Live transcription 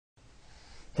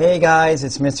Hey guys,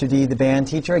 it's Mr. D, the band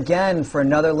teacher, again for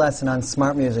another lesson on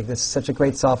smart music. This is such a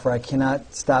great software. I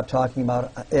cannot stop talking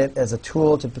about it as a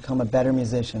tool to become a better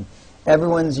musician.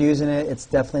 Everyone's using it. It's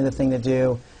definitely the thing to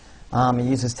do. It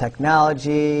uses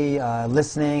technology,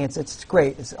 listening. It's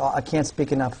great. I can't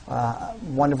speak enough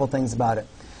wonderful things about it.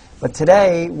 But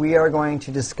today we are going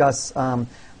to discuss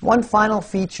one final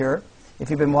feature. If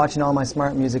you've been watching all my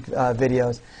smart music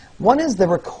videos, one is the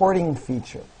recording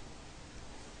feature.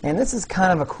 And this is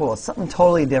kind of cool. It's something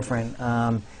totally different.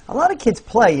 A lot of kids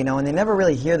play, you know, and they never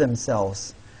really hear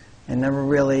themselves and never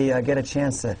really get a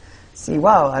chance to see,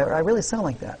 wow, I really sound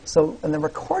like that. So in the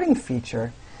recording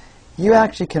feature, you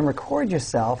actually can record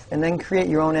yourself and then create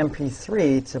your own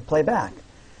MP3 to play back.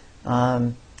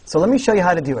 So let me show you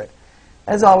how to do it.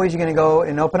 As always, you're going to go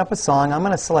and open up a song. I'm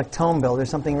going to select Tone Builder,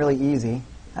 something really easy.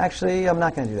 Actually, I'm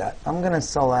not going to do that. I'm going to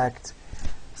select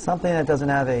something that doesn't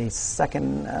have a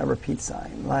second repeat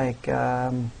sign, like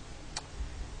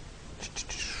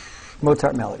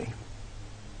Mozart Melody.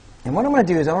 And what I'm going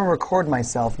to do is I'm going to record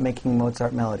myself making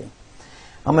Mozart Melody.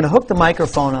 I'm going to hook the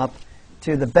microphone up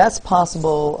to the best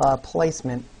possible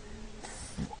placement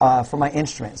for my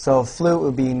instrument. So flute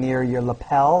would be near your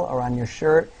lapel or on your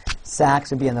shirt. Sax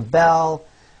would be on the bell.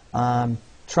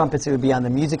 Trumpets, it would be on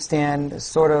the music stand,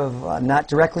 sort of not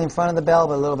directly in front of the bell,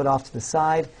 but a little bit off to the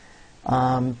side.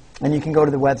 And you can go to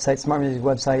the website, Smart Music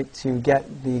website, to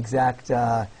get the exact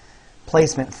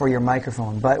placement for your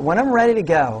microphone. But when I'm ready to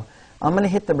go, I'm going to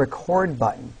hit the record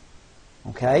button.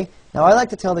 Okay? Now, I like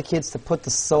to tell the kids to put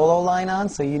the solo line on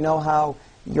so you know how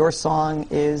your song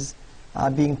is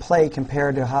being played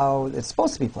compared to how it's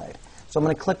supposed to be played. So I'm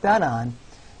going to click that on,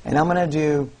 and I'm going to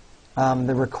do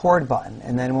the record button.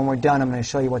 And then when we're done, I'm going to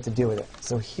show you what to do with it.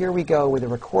 So here we go with a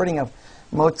recording of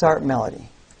Mozart Melody.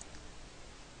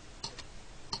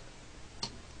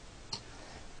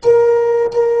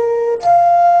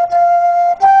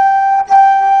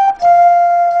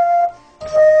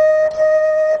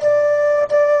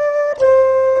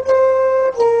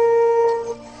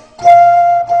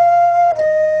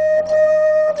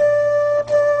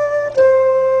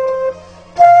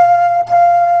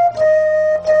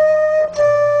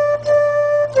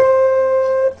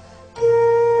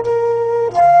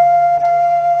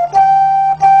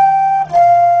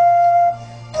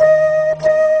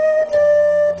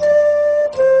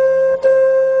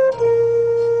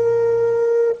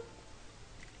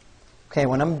 Okay,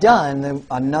 when I'm done,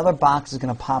 another box is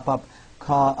going to pop up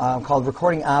called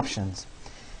Recording Options.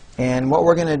 And what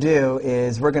we're going to do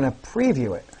is we're going to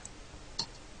preview it.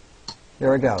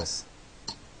 Here it goes.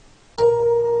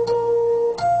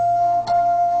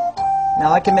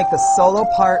 Now I can make the solo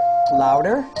part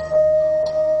louder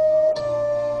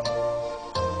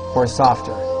or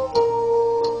softer.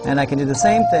 And I can do the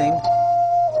same thing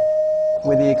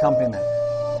with the accompaniment.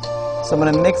 So I'm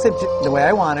going to mix it the way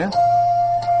I want to.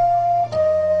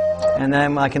 And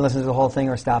then I can listen to the whole thing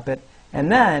or stop it.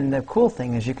 And then the cool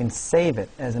thing is you can save it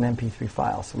as an MP3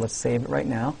 file. So let's save it right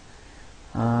now.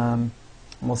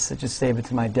 We'll just save it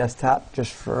to my desktop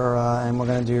just for, and we're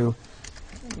going to do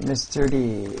Mr.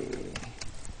 D.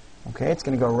 Okay, it's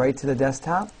going to go right to the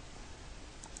desktop.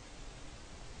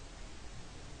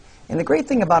 And the great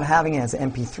thing about having it as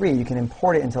an MP3, you can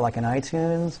import it into like an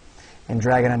iTunes and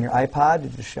drag it on your iPod to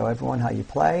just show everyone how you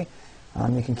play.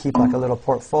 You can keep like a little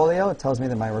portfolio. It tells me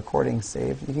that my recording's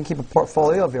saved. You can keep a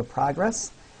portfolio of your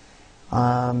progress.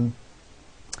 You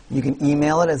can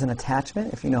email it as an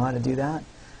attachment if you know how to do that.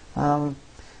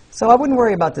 So I wouldn't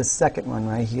worry about this second one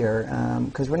right here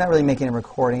because we're not really making a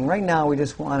recording. Right now we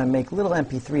just want to make little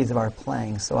MP3s of our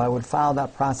playing. So I would follow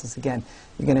that process again.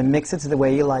 You're going to mix it to the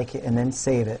way you like it and then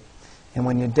save it. And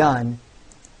when you're done,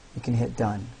 you can hit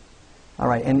done. All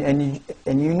right,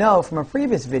 and you know from a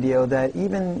previous video that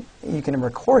even you can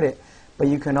record it, but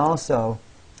you can also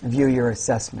view your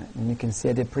assessment. And you can see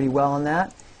I did pretty well on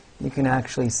that. You can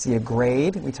actually see a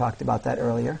grade. We talked about that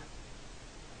earlier.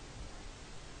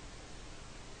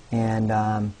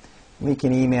 And we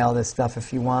can email this stuff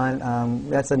if you want.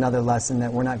 That's another lesson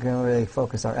that we're not going to really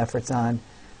focus our efforts on.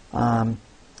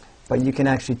 But you can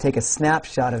actually take a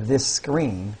snapshot of this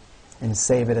screen and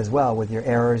save it as well with your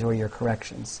errors or your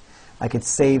corrections. I could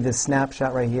save this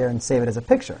snapshot right here and save it as a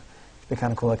picture. It'd be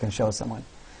kind of cool. I can show someone.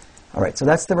 All right, so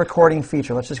that's the recording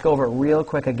feature. Let's just go over it real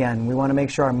quick again. We want to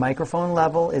make sure our microphone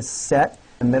level is set.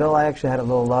 In the middle, I actually had it a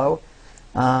little low.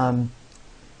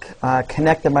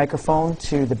 Connect the microphone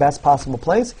to the best possible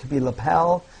place. It could be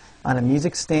lapel, on a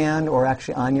music stand, or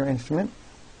actually on your instrument.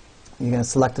 You're going to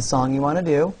select the song you want to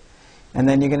do, and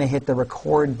then you're going to hit the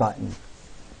record button.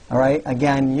 All right,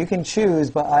 again, you can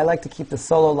choose, but I like to keep the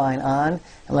solo line on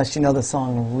unless you know the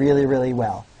song really, really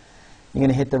well. You're going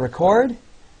to hit the record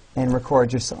and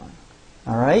record your song.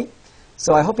 All right?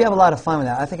 So I hope you have a lot of fun with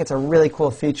that. I think it's a really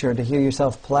cool feature to hear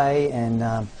yourself play and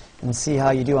see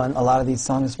how you do on a lot of these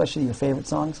songs, especially your favorite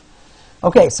songs.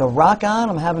 Okay, so rock on.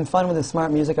 I'm having fun with the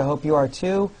Smart Music. I hope you are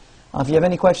too. If you have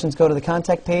any questions, go to the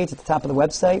contact page at the top of the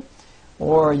website,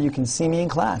 or you can see me in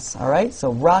class. All right?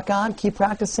 So rock on, keep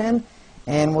practicing,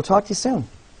 and we'll talk to you soon.